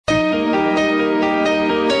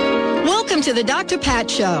Welcome to the Dr. Pat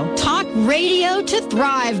Show. Talk radio to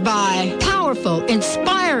thrive by. Powerful,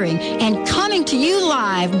 inspiring, and coming to you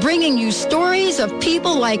live, bringing you stories of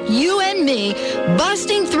people like you and me,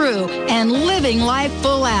 busting through and living life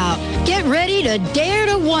full out. Get ready to dare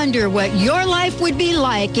to wonder what your life would be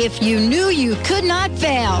like if you knew you could not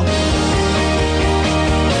fail.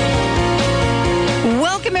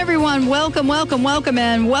 Welcome, everyone. Welcome,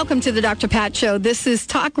 and welcome to the Dr. Pat Show. This is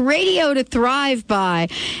Talk Radio to Thrive By.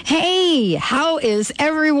 Hey, how is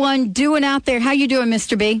everyone doing out there? How you doing,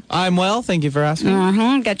 Mr. B? I'm well. Thank you for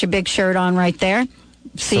asking. Got your big shirt on right there.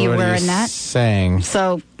 See you wearing that. Saying.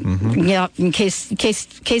 So, yeah, in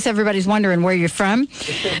case everybody's wondering where you're from.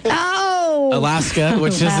 Alaska,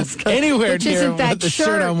 which isn't anywhere near the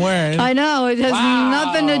shirt I'm wearing. I know. It has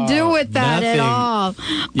nothing to do with that at all.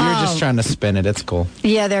 You're just trying to spin it. It's cool.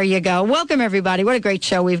 Yeah, there you go. Welcome, everybody. What a great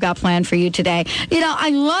show we've got planned for you today. You know, I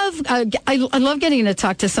love getting to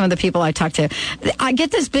talk to some of the people I talk to. I get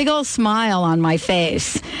this big old smile on my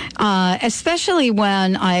face, especially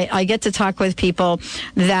when I get to talk with people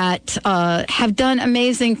that have done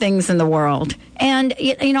amazing things in the world. And,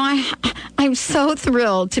 you know, I'm so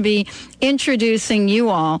thrilled to be introducing you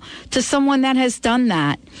all to someone that has done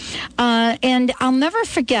that. And I'll never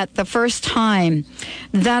forget the first time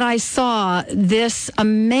that I saw this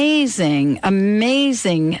amazing,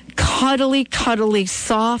 cuddly,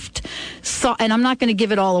 soft, and I'm not going to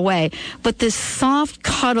give it all away, but this soft,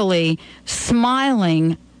 cuddly,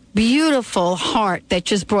 smiling, beautiful heart that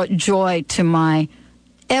just brought joy to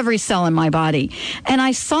every cell in my body. And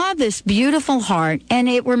I saw this beautiful heart, and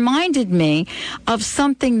it reminded me of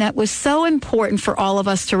something that was so important for all of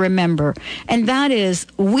us to remember. And that is,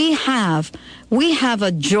 we have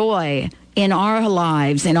a joy in our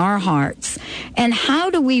lives, in our hearts. And how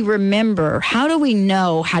do we remember, how do we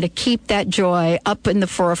know how to keep that joy up in the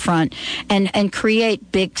forefront and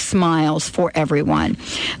create big smiles for everyone?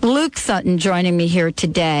 Luke Sutton joining me here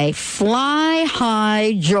today. Fly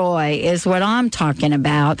high joy is what I'm talking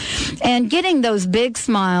about. And getting those big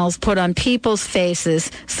smiles put on people's faces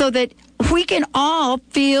so that we can all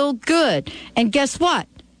feel good. And guess what?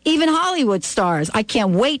 Even Hollywood stars. I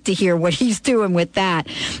can't wait to hear what he's doing with that.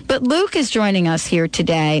 But Luke is joining us here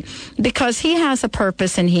today because he has a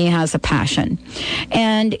purpose and he has a passion.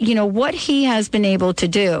 And, you know, what he has been able to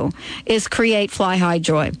do is create Fly High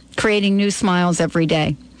Joy, creating new smiles every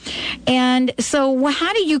day. And so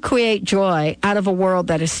how do you create joy out of a world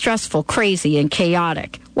that is stressful, crazy, and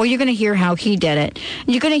chaotic? Well, you're going to hear how he did it.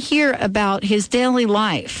 You're going to hear about his daily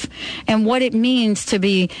life and what it means to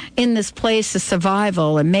be in this place of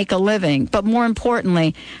survival and make a living. But more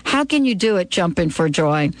importantly, how can you do it jumping for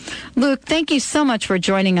joy? Luke, thank you so much for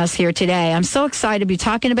joining us here today. I'm so excited to be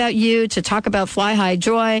talking about you, to talk about Fly High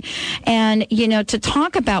Joy, and, you know, to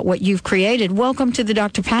talk about what you've created. Welcome to the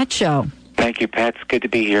Dr. Pat Show. Thank you, Pat. It's good to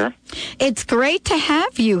be here. It's great to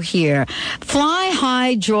have you here. Fly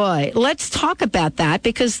High Joy. Let's talk about that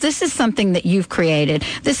because this is something that you've created.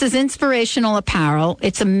 This is inspirational apparel.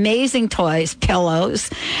 It's amazing toys, pillows,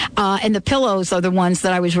 and the pillows are the ones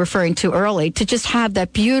that I was referring to early, to just have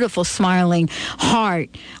that beautiful smiling heart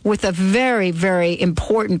with a very, very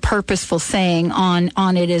important, purposeful saying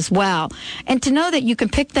on it as well. And to know that you can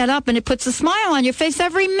pick that up and it puts a smile on your face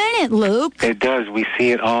every minute, Luke. It does. We see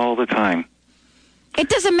it all the time. It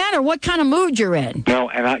doesn't matter what kind of mood you're in. No,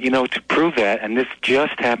 and to prove that, and this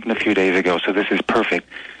just happened a few days ago, so this is perfect.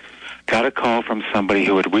 Got a call from somebody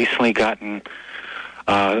who had recently gotten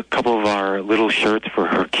a couple of our little shirts for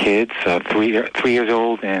her kids, 3 years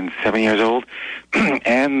old and 7 years old,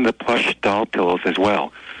 and the plush doll pillows as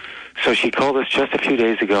well. So she called us just a few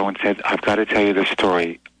days ago and said, "I've got to tell you this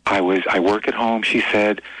story. I work at home," she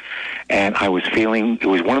said, and I was feeling, it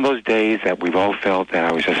was one of those days that we've all felt that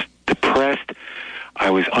I was just depressed. I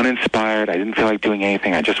was uninspired. I didn't feel like doing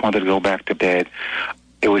anything. I just wanted to go back to bed.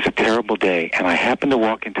 It was a terrible day, and I happened to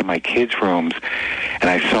walk into my kids' rooms, and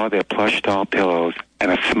I saw their plush doll pillows, and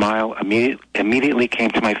a smile immediately came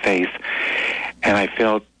to my face, and I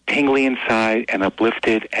felt tingly inside and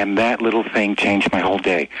uplifted, and that little thing changed my whole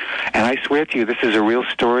day. And I swear to you, this is a real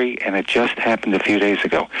story, and it just happened a few days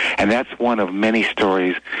ago. And that's one of many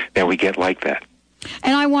stories that we get like that.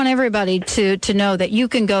 And I want everybody to know that you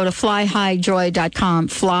can go to flyhighjoy.com,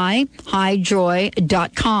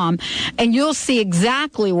 flyhighjoy.com, and you'll see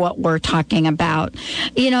exactly what we're talking about.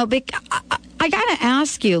 You know, I got to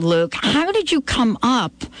ask you, Luke, how did you come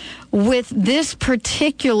up with this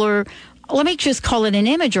particular let me just call it an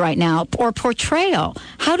image right now, or portrayal.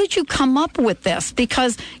 How did you come up with this?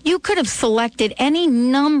 Because you could have selected any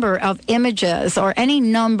number of images or any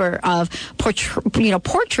number of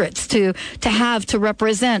portraits to have to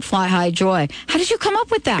represent Fly High Joy. How did you come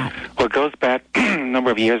up with that? Well, it goes back a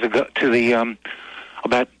number of years ago to the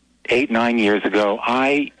about 8-9 years ago.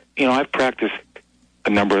 I've practiced a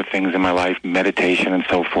number of things in my life, meditation and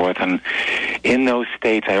so forth, and in those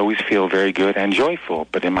states I always feel very good and joyful.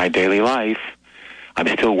 But in my daily life, I'm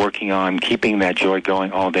still working on keeping that joy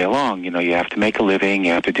going all day long. You have to make a living,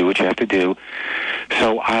 you have to do what you have to do.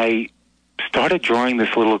 So I started drawing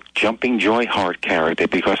this little jumping joy heart character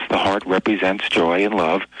because the heart represents joy and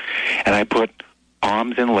love, and I put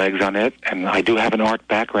arms and legs on it, and I do have an art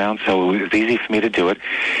background, so it was easy for me to do it.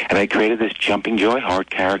 And I created this jumping joy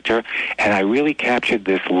heart character, and I really captured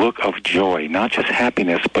this look of joy, not just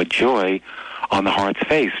happiness, but joy on the heart's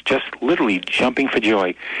face, just literally jumping for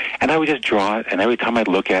joy. And I would just draw it, and every time I'd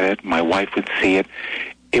look at it, my wife would see it.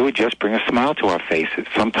 It would just bring a smile to our faces.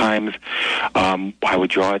 Sometimes I would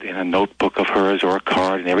draw it in a notebook of hers or a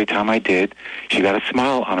card, and every time I did, she got a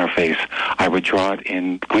smile on her face. I would draw it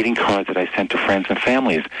in greeting cards that I sent to friends and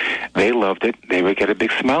families. They loved it. They would get a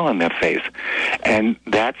big smile on their face. And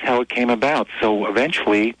that's how it came about. So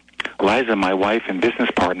eventually, Liza, my wife and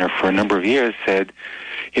business partner for a number of years, said,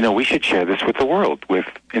 we should share this with the world, with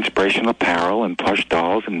inspirational apparel and plush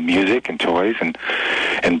dolls and music and toys and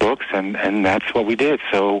books, and that's what we did.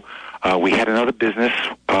 So we had another business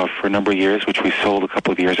for a number of years, which we sold a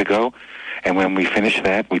couple of years ago, and when we finished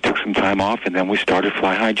that, we took some time off, and then we started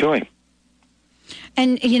Fly High Joy.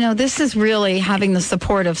 And, this is really having the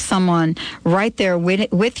support of someone right there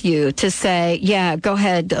with you to say, yeah, go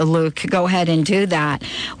ahead, Luke, go ahead and do that.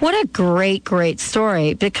 What a great, great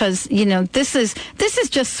story, because, this is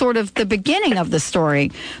just sort of the beginning of the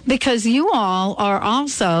story, because you all are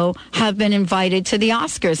also have been invited to the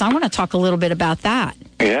Oscars. I want to talk a little bit about that.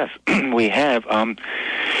 Yes, we have.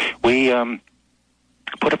 We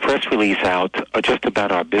put a press release out just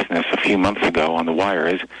about our business a few months ago on the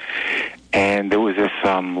wires. And there was this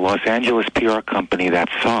Los Angeles PR company that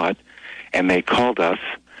saw it, and they called us,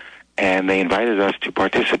 and they invited us to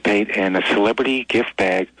participate in a celebrity gift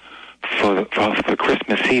bag for the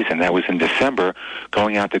Christmas season. That was in December,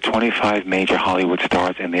 going out to 25 major Hollywood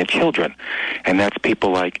stars and their children. And that's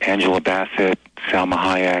people like Angela Bassett, Salma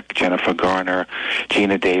Hayek, Jennifer Garner,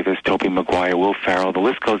 Gina Davis, Tobey Maguire, Will Ferrell, the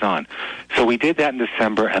list goes on. So we did that in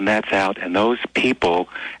December, and that's out, and those people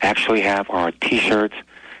actually have our T-shirts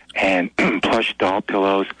and plush doll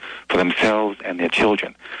pillows for themselves and their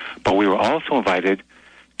children. But we were also invited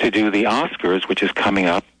to do the Oscars, which is coming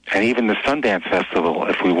up, and even the Sundance Festival,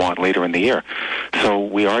 if we want, later in the year. So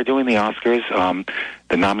we are doing the Oscars.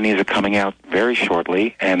 The nominees are coming out very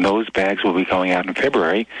shortly, and those bags will be going out in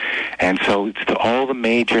February. And so it's to all the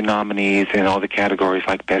major nominees in all the categories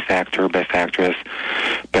like Best Actor, Best Actress,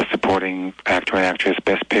 Best Supporting Actor and Actress,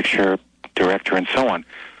 Best Picture, Director, and so on.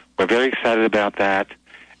 We're very excited about that.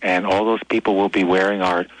 And all those people will be wearing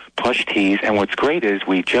our plush tees. And what's great is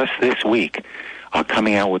we just this week are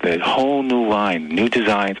coming out with a whole new line, new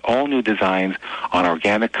designs, all new designs on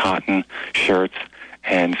organic cotton shirts.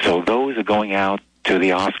 And so those are going out to the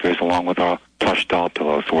Oscars along with our plush doll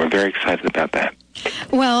pillows. So we're very excited about that.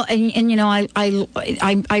 Well, and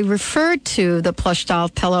I referred to the plush doll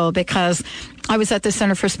pillow because I was at the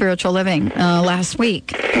Center for Spiritual Living last week,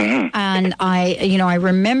 mm-hmm. and I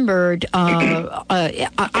remembered. I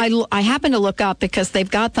happened to look up because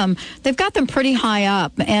they've got them pretty high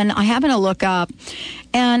up, and I happened to look up,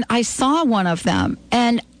 and I saw one of them,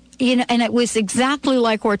 and it was exactly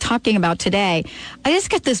like we're talking about today. I just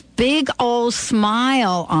got this big old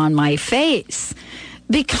smile on my face.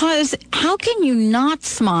 Because how can you not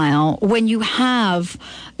smile when you have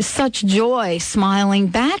such joy smiling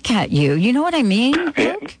back at you? You know what I mean?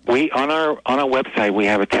 Yeah, we on our website we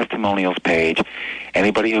have a testimonials page.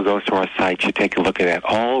 Anybody who goes to our site should take a look at that.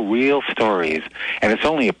 All real stories, and it's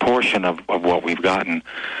only a portion of what we've gotten,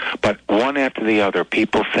 but one after the other,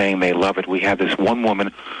 people saying they love it. We had this one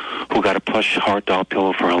woman who got a plush heart doll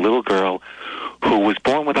pillow for her little girl who was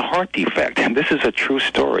born with a heart defect, and this is a true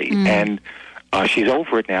story. And she's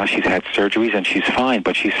over it now. She's had surgeries and she's fine.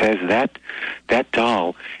 But she says that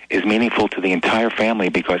doll is meaningful to the entire family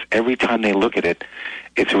because every time they look at it,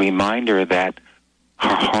 it's a reminder that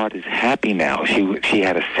her heart is happy now. She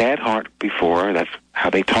had a sad heart before. That's how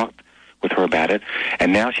they talked with her about it.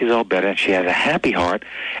 And now she's all better. She has a happy heart.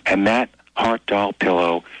 And that heart doll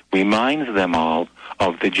pillow reminds them all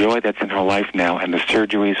of the joy that's in her life now, and the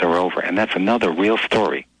surgeries are over. And that's another real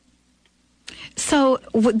story. So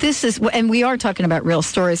this is, and we are talking about real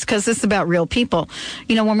stories because this is about real people.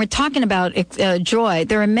 You know, when we're talking about joy,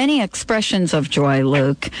 there are many expressions of joy,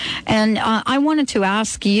 Luke. And I wanted to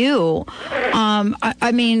ask you,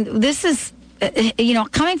 I mean, this is, you know,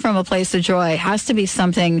 coming from a place of joy has to be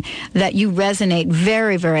something that you resonate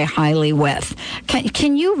very, very highly with.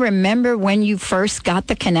 Can you remember when you first got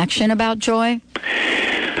the connection about joy?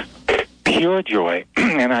 Pure joy.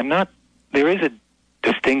 And there is a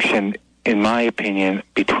distinction, in my opinion,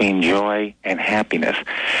 between joy and happiness.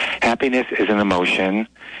 Happiness is an emotion.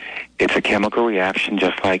 It's a chemical reaction,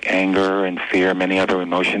 just like anger and fear, many other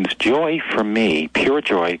emotions. Joy, for me, pure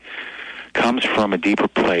joy, comes from a deeper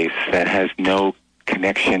place that has no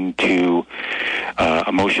connection to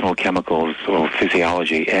emotional chemicals or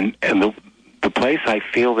physiology. And the place I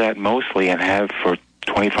feel that mostly and have for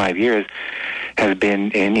 25 years has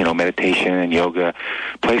been in, you know, meditation and yoga,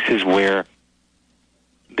 places where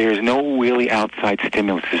there's no really outside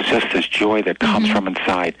stimulus. It's just this joy that comes from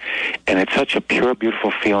inside. And it's such a pure,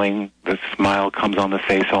 beautiful feeling. The smile comes on the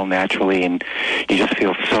face all naturally, and you just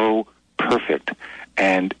feel so perfect.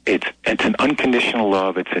 And it's an unconditional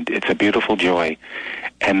love. It's a beautiful joy.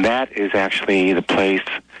 And that is actually the place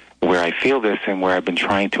where I feel this and where I've been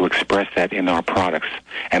trying to express that in our products.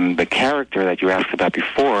 And the character that you asked about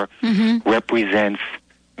before represents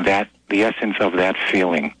the essence of that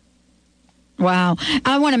feeling. Wow.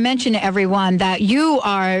 I want to mention to everyone that you're,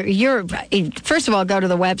 first of all, go to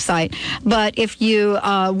the website. But if you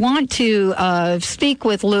want to speak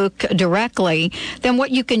with Luke directly, then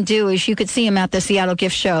what you can do is you could see him at the Seattle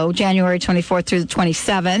Gift Show, January 24th through the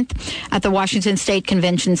 27th at the Washington State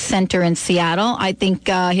Convention Center in Seattle. I think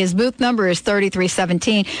his booth number is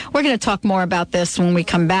 3317. We're going to talk more about this when we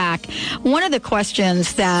come back. One of the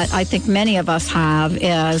questions that I think many of us have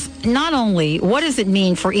is not only what does it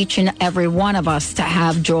mean for each and every one of us to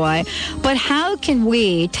have joy, but how can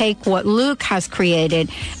we take what Luke has created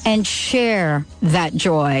and share that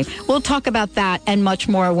joy? We'll talk about that and much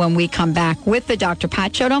more when we come back with the Dr.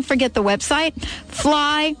 Pat Show. Don't forget the website,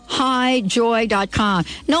 flyhighjoy.com.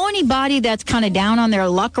 Know anybody that's kind of down on their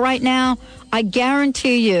luck right now? I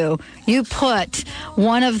guarantee you put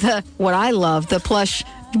one of what I love, the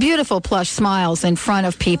beautiful plush smiles in front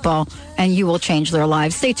of people, and you will change their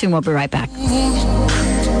lives. Stay tuned. We'll be right back.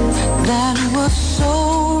 That was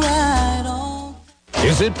so right on.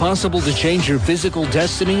 Is it possible to change your physical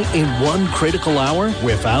destiny in one critical hour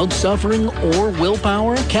without suffering or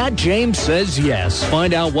willpower? Kat James says yes.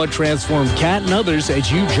 Find out what transformed Kat and others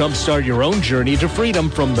as you jumpstart your own journey to freedom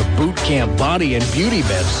from the boot camp body and beauty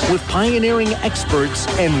myths. With pioneering experts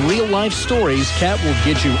and real-life stories, Kat will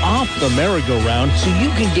get you off the merry-go-round so you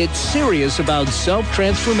can get serious about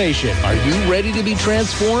self-transformation. Are you ready to be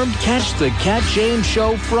transformed? Catch the Kat James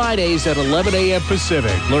Show Fridays at 11 a.m.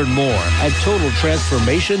 Pacific. Learn more at TotalTransformation.com.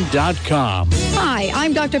 Hi,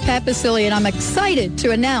 I'm Dr. Pat Basili, and I'm excited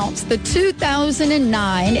to announce the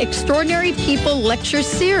 2009 Extraordinary People Lecture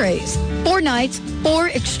Series. 4 nights, 4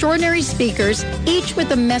 extraordinary speakers, each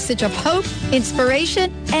with a message of hope,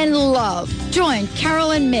 inspiration, and love. Join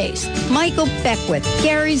Carolyn Mace, Michael Beckwith,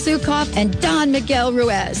 Gary Zukoff, and Don Miguel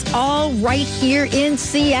Ruiz, all right here in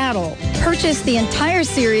Seattle. Purchase the entire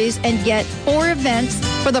series and get 4 events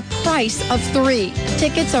for the price of 3.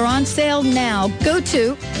 Tickets are on sale now. Go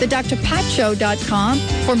to thedrpatshow.com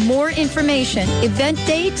for more information, event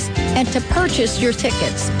dates, and to purchase your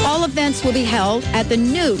tickets. All events will be held at the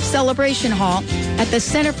new Celebration Hall at the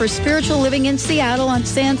Center for Spiritual Living in Seattle on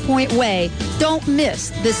Sandpoint Way. Don't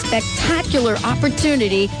miss this spectacular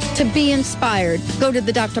opportunity to be inspired. Go to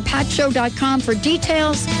thedrpatshow.com for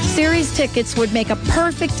details. Series tickets would make a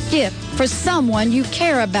perfect gift for someone you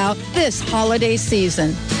care about this holiday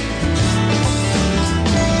season.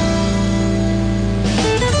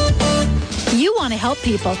 You want to help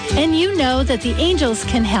people, and you know that the angels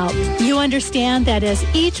can help. You understand that as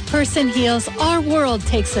each person heals, our world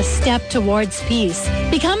takes a step towards peace.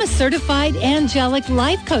 Become a certified angelic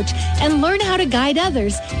life coach and learn how to guide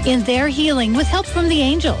others in their healing with help from the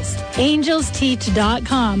angels.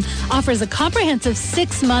 AngelsTeach.com offers a comprehensive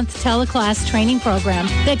 6-month teleclass training program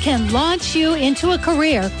that can launch you into a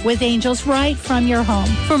career with angels right from your home.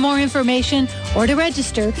 For more information or to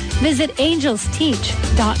register, visit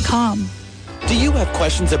AngelsTeach.com. Do you have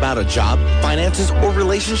questions about a job, finances, or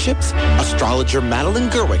relationships? Astrologer Madeline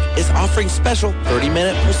Gerwick is offering special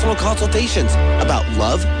 30-minute personal consultations about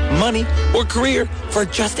love, money, or career for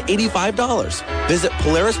just $85. Visit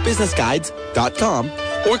PolarisBusinessGuides.com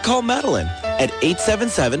or call Madeline at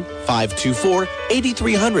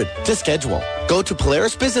 877-524-8300 to schedule. Go to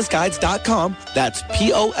PolarisBusinessGuides.com. That's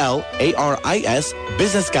POLARIS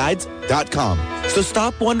businessguides.com. So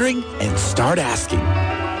stop wondering and start asking.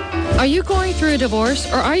 Are you going through a divorce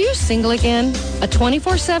or are you single again? A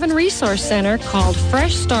 24/7 resource center called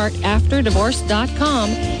FreshStartAfterDivorce.com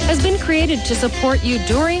has been created to support you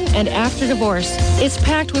during and after divorce. It's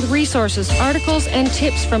packed with resources, articles, and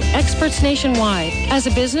tips from experts nationwide. As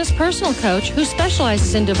a business personal coach who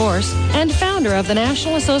specializes in divorce and founder of the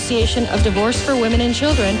National Association of Divorce for Women and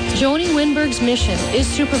Children, Joni Winberg's mission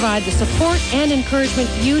is to provide the support and encouragement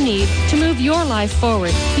you need to move your life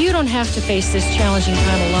forward. You don't have to face this challenging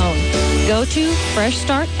time alone. Go to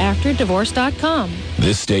FreshStartAfterDivorce.com.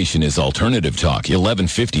 This station is Alternative Talk,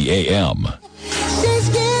 1150 AM. She's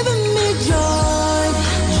giving me joy,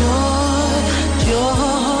 joy,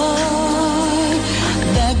 joy.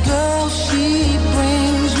 That girl, she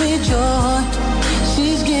brings me joy.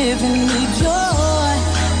 She's giving me joy,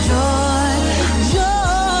 joy, joy.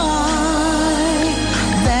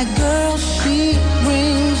 That girl, she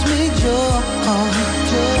brings me joy,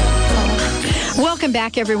 joy. Welcome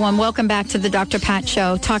back, everyone. Welcome back to the Dr. Pat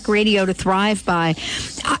Show, talk radio to thrive by.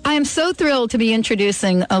 I am so thrilled to be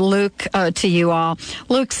introducing Luke to you all.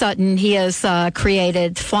 Luke Sutton, he has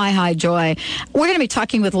created Fly High Joy. We're going to be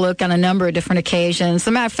talking with Luke on a number of different occasions. As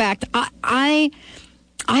a matter of fact, I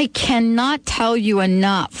cannot tell you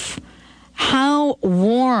enough how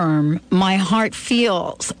warm my heart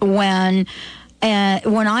feels when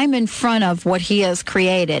I'm in front of what he has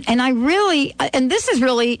created. And and this is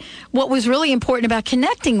really what was really important about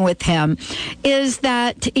connecting with him, is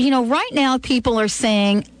that, right now people are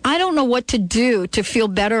saying, I don't know what to do to feel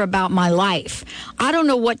better about my life. I don't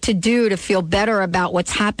know what to do to feel better about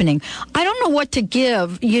what's happening. I don't know what to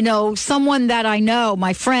give, someone that I know,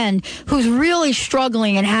 my friend, who's really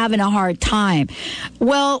struggling and having a hard time.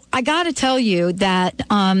 Well, I got to tell you that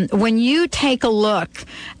when you take a look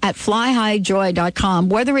at flyhighjoy.com,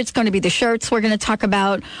 whether it's going to be the shirts we're going to talk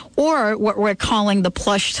about or what we're calling the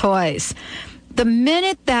plush toys, the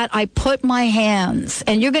minute that I put my hands,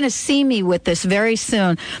 and you're going to see me with this very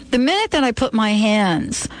soon, the minute that I put my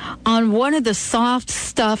hands on one of the soft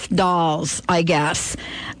stuffed dolls, I guess,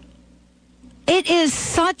 it is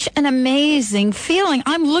such an amazing feeling.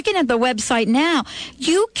 I'm looking at the website now.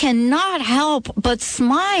 You cannot help but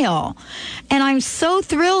smile. And I'm so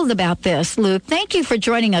thrilled about this, Luke. Thank you for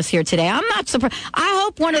joining us here today. I'm not surprised. I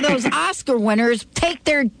hope one of those Oscar winners take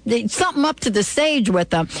something up to the stage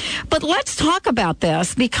with them. But let's talk about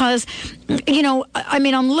this because,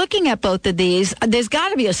 I'm looking at both of these. There's got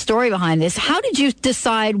to be a story behind this. How did you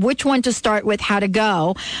decide which one to start with, how to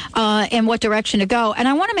go, and what direction to go? And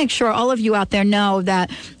I want to make sure all of you out there know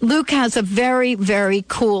that Luke has a very, very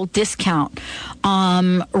cool discount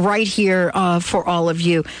right here for all of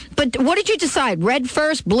you. But what did you decide? Red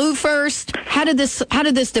first, blue first? How did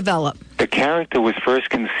this develop? The character was first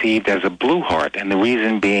conceived as a blue heart, and the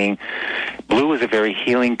reason being blue is a very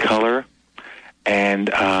healing color, and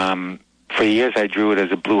for years I drew it as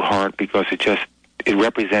a blue heart because it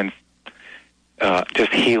represents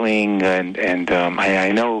just healing, and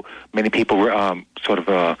I know many people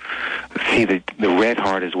see the red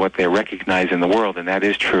heart as what they recognize in the world, and that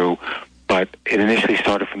is true. But it initially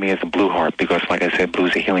started for me as a blue heart because, like I said, blue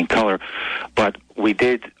is a healing color. But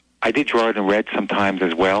I did draw it in red sometimes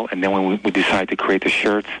as well, and then when we decided to create the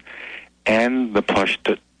shirts and the plush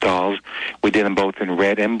dolls, we did them both in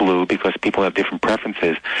red and blue because people have different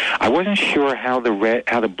preferences. I wasn't sure how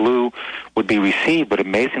the blue would be received, but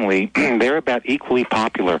amazingly, they're about equally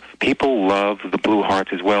popular. People love the blue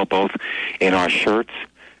hearts as well, both in our shirts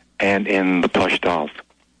and in the plush dolls.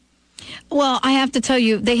 Well, I have to tell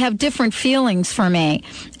you, they have different feelings for me,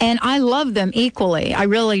 and I love them equally. I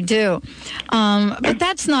really do. But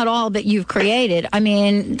that's not all that you've created.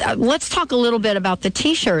 Let's talk a little bit about the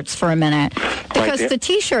T-shirts for a minute, because the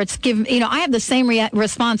T-shirts give, I have the same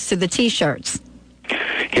response to the T-shirts.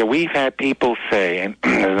 Yeah, we've had people say, and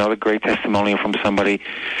there's another great testimonial from somebody,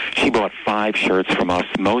 she bought 5 shirts from us.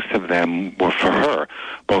 Most of them were for her,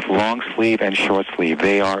 both long sleeve and short sleeve.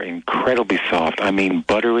 They are incredibly soft.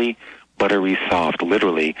 Buttery soft,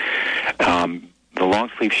 literally. The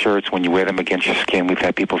long sleeve shirts, when you wear them against your skin, we've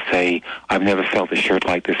had people say, I've never felt a shirt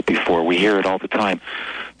like this before. We hear it all the time.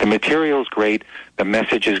 The material is great. The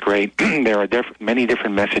message is great. There are many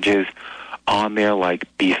different messages on there, like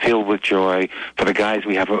be filled with joy. For the guys,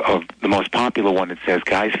 we have the most popular one that says,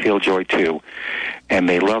 guys feel joy too. And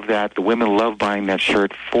they love that. The women love buying that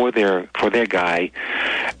shirt for their guy.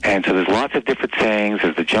 And so there's lots of different sayings.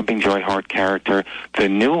 There's the Jumping Joy Heart character. The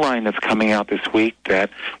new line that's coming out this week that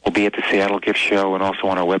will be at the Seattle Gift Show and also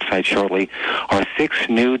on our website shortly are 6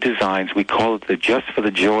 new designs. We call it the Just for the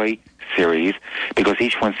Joy series because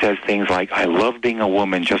each one says things like, I love being a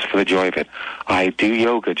woman just for the joy of it. I do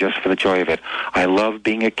yoga just for the joy of it. I love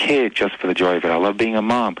being a kid just for the joy of it. I love being a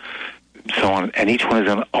mom. So on, and each one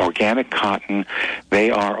is an organic cotton.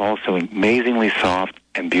 They are also amazingly soft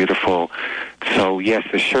and beautiful. So yes,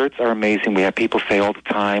 the shirts are amazing. We have people say all the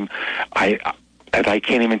time, I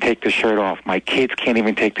can't even take the shirt off. My kids can't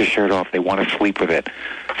even take the shirt off. They want to sleep with it.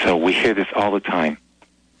 So we hear this all the time.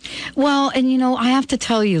 Well, and I have to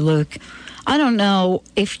tell you, Luke, I don't know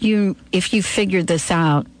if you figured this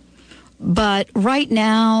out, but right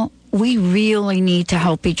now we really need to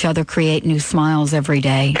help each other create new smiles every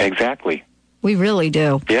day. Exactly. We really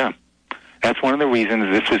do. Yeah. That's one of the reasons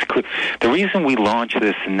the reason we launched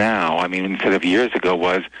this now, I mean, instead of years ago,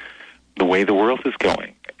 was the way the world is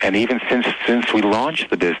going. And even since we launched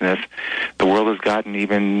the business, the world has gotten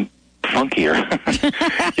even funkier,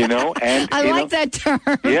 And I like that term.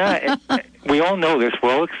 Yeah, we all know this.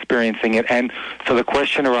 We're all experiencing it. And so the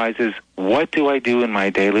question arises, what do I do in my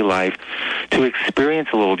daily life to experience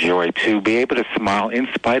a little joy, to be able to smile in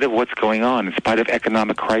spite of what's going on, in spite of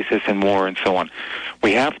economic crisis and war and so on?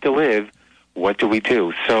 We have to live. What do we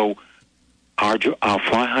do? So our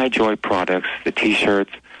Fly High Joy products, the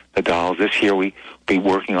T-shirts, the dolls, this year we'll be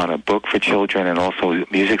working on a book for children and also a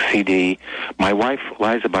music CD. My wife,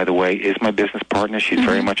 Liza, by the way, is my business partner. She's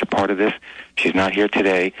very much a part of this. She's not here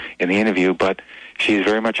today in the interview, but she's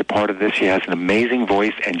very much a part of this. She has an amazing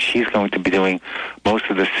voice, and she's going to be doing most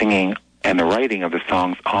of the singing and the writing of the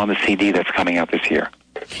songs on the CD that's coming out this year.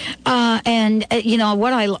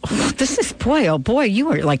 This is, oh boy,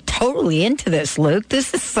 you are like totally into this, Luke.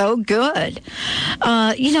 This is so good.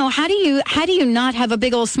 How do you not have a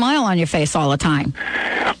big old smile on your face all the time?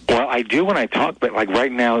 Well, I do when I talk, but like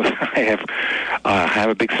right now, I have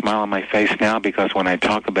a big smile on my face now because when I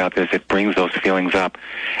talk about this, it brings those feelings up.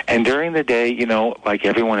 And during the day, like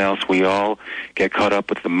everyone else, we all get caught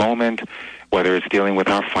up with the moment, whether it's dealing with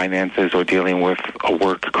our finances or dealing with a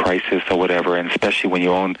work crisis or whatever, and especially when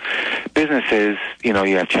you own businesses, you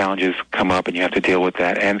have challenges come up and you have to deal with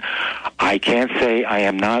that. And I can't say I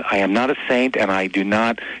am not a saint, and I do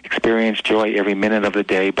not experience joy every minute of the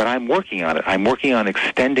day, but I'm working on it. I'm working on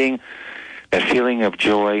extending that feeling of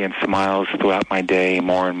joy and smiles throughout my day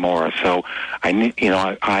more and more. So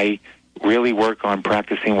I really work on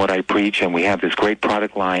practicing what I preach, and we have this great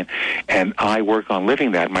product line, and I work on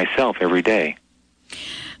living that myself every day.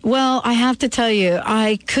 Well, I have to tell you,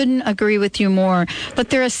 I couldn't agree with you more, but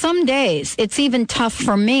there are some days it's even tough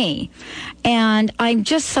for me, and I'm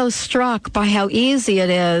just so struck by how easy it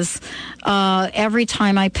is every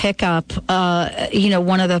time I pick up,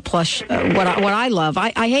 one of the plush, what I love.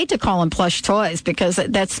 I hate to call them plush toys because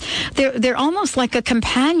they're almost like a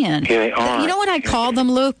companion. Yeah, they are. You know what I call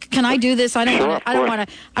them, Luke? Can I do this? I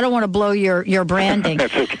don't want to blow your branding.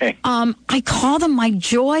 That's okay. I call them my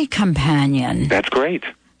joy companion. That's great.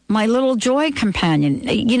 My little joy companion,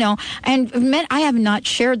 and I have not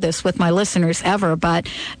shared this with my listeners ever, but,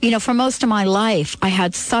 for most of my life, I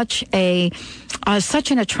had such an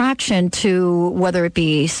attraction to whether it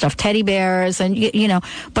be stuffed teddy bears and,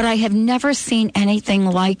 but I have never seen anything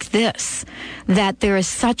like this, that there is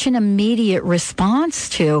such an immediate response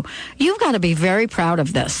to. You've got to be very proud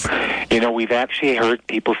of this. We've actually heard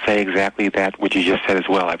people say exactly that, what you just said as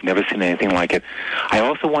well. I've never seen anything like it. I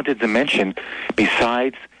also wanted to mention,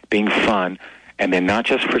 besides being fun, and they're not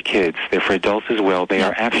just for kids, they're for adults as well. They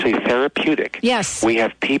are actually therapeutic. Yes. We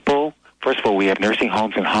have people, first of all, we have nursing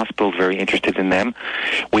homes and hospitals very interested in them.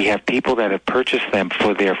 We have people that have purchased them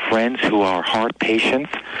for their friends who are heart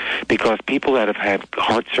patients, because people that have had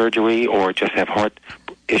heart surgery or just have heart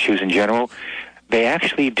issues in general, they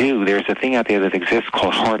actually do. There's a thing out there that exists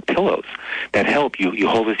called heart pillows that help you. You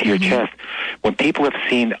hold it to your chest. When people have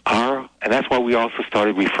seen and that's why we also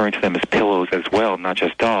started referring to them as pillows as well, not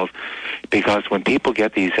just dolls, because when people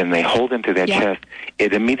get these and they hold them to their chest,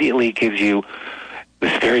 it immediately gives you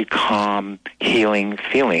this very calm, healing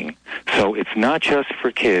feeling. So it's not just for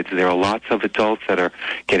kids. There are lots of adults that are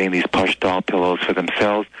getting these plush doll pillows for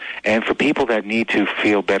themselves, and for people that need to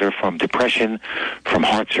feel better from depression, from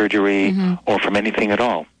heart surgery, or from anything at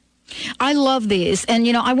all. I love these. And,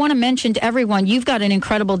 I want to mention to everyone, you've got an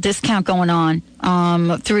incredible discount going on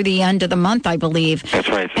through the end of the month, I believe. That's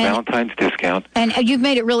right. It's a Valentine's discount. And you've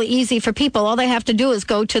made it really easy for people. All they have to do is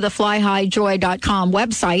go to the flyhighjoy.com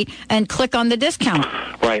website and click on the discount.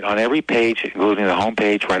 Right. On every page, including the home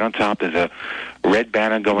page, right on top, there's a red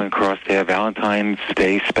banner going across there, Valentine's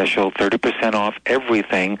Day special, 30% off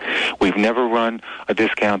everything. We've never run a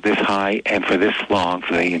discount this high and for this long,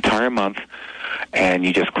 for the entire month. And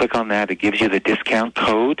you just click on that. It gives you the discount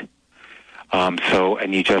code.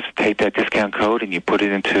 And you just take that discount code and you put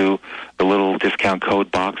it into the little discount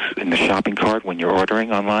code box in the shopping cart when you're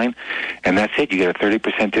ordering online, and that's it. You get a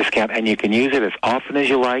 30% discount, and you can use it as often as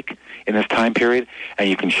you like in this time period, and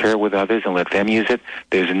you can share it with others and let them use it.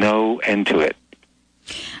 There's no end to it.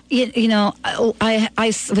 You know, I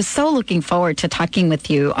was so looking forward to talking with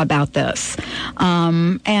you about this,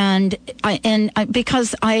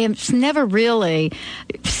 because I have never really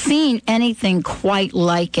seen anything quite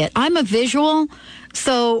like it. I'm a visual,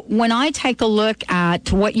 so when I take a look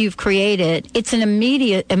at what you've created, it's an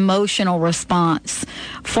immediate emotional response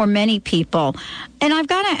for many people. And I've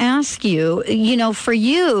got to ask you, you know, for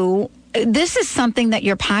you, this is something that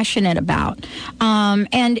you're passionate about.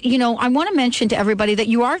 And, you know, I want to mention to everybody that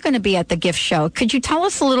you are going to be at the gift show. Could you tell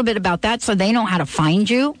us a little bit about that so they know how to find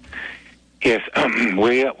you? Yes,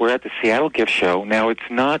 we're at the Seattle Gift Show. Now, it's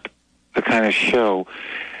not the kind of show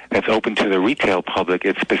that's open to the retail public.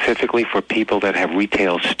 It's specifically for people that have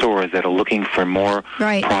retail stores that are looking for more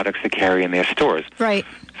products to carry in their stores. Right.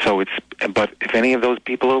 So but if any of those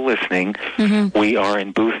people are listening, we are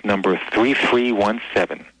in booth number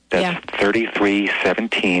 3317. That's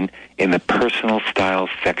 3317 in the personal style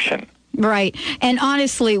section. Right. And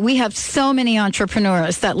honestly, we have so many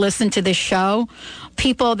entrepreneurs that listen to this show,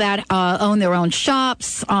 people that own their own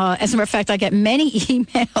shops. As a matter of fact, I get many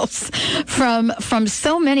emails from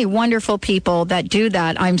so many wonderful people that do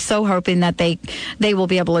that. I'm so hoping that they will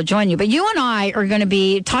be able to join you. But you and I are going to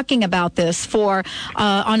be talking about this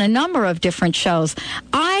on a number of different shows.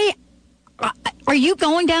 Are you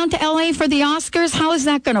going down to L.A. for the Oscars? How is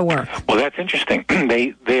that going to work? Well, that's interesting.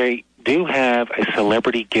 They do have a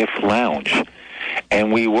celebrity gift lounge,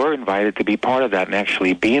 and we were invited to be part of that and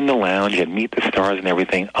actually be in the lounge and meet the stars and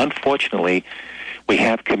everything. Unfortunately, we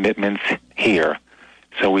have commitments here,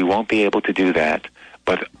 so we won't be able to do that.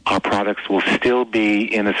 But our products will still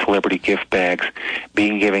be in the celebrity gift bags,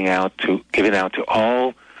 being given out to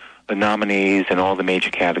all the nominees and all the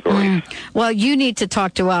major categories. Well, you need to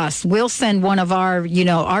talk to us. We'll send one of our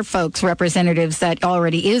folks, representatives that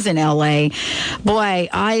already is in LA. Boy,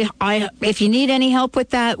 if you need any help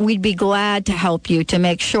with that, we'd be glad to help you to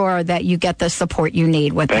make sure that you get the support you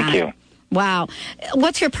need with that. Thank you. Wow.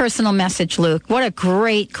 What's your personal message, Luke? What a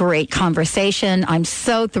great, great conversation. I'm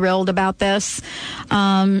so thrilled about this.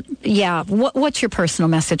 What's your personal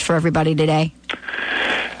message for everybody today?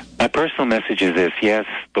 My personal message is this: yes,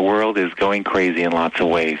 the world is going crazy in lots of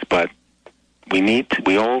ways, but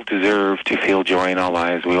we all deserve to feel joy in our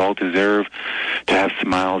lives. We all deserve to have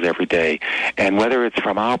smiles every day. And whether it's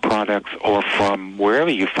from our products or from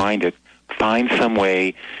wherever you find it, find some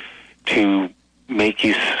way to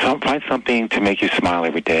find something to make you smile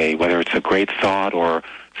every day, whether it's a great thought or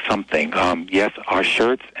something. Yes, our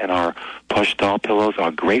shirts and our plush doll pillows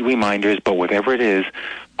are great reminders, but whatever it is,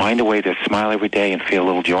 find a way to smile every day and feel a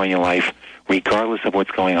little joy in your life, regardless of what's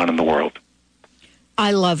going on in the world.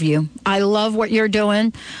 I love you. I love what you're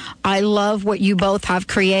doing. I love what you both have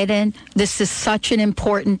created. This is such an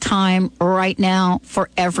important time right now for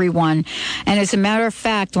everyone. And as a matter of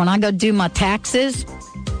fact, when I go do my taxes,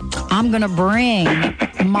 I'm going to bring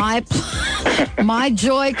my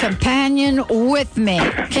joy companion with me.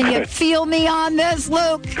 Can you feel me on this,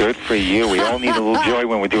 Luke? Good for you. We all need a little joy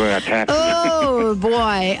when we're doing our taxes. Oh,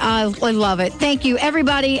 boy. I love it. Thank you,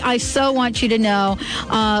 everybody. I so want you to know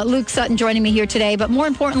Luke Sutton joining me here today. But more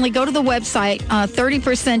importantly, go to the website,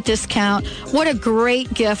 30% discount. What a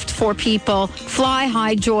great gift for people.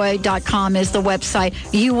 Flyhighjoy.com is the website.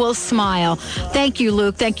 You will smile. Thank you,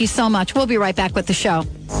 Luke. Thank you so much. We'll be right back with the show.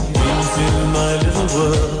 Into my little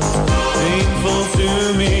world, painful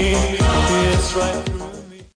to me, it's right.